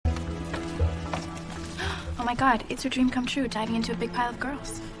Oh my God, it's her dream come true, diving into a big pile of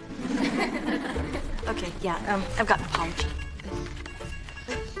girls. Okay, yeah, I've got an apology.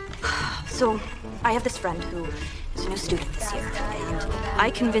 So, I have this friend who is a new student this year, and I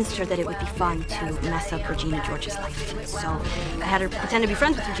convinced her that it would be fun to mess up Regina George's life. So, I had her pretend to be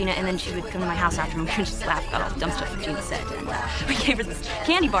friends with Regina, and then she would come to my house after and we would just laugh about all the dumb stuff Regina said. And we gave her this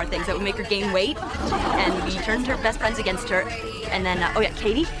candy bar things that would make her gain weight, and we turned her best friends against her. And then, oh yeah,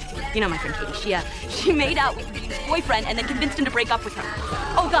 Katie, you know my friend Katie, she made out with his boyfriend and then convinced him to break up with her.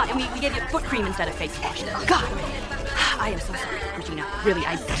 Oh God, and we gave you foot cream instead of face wash. God, I am so sorry, Regina. Really,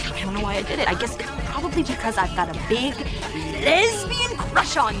 I don't know why I did it. I guess it's probably because I've got a big lesbian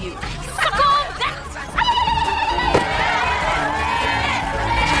crush on you. Suck on that!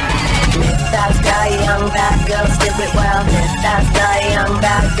 That's the young bad girls do it well. That's the young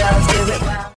bad girls do it well.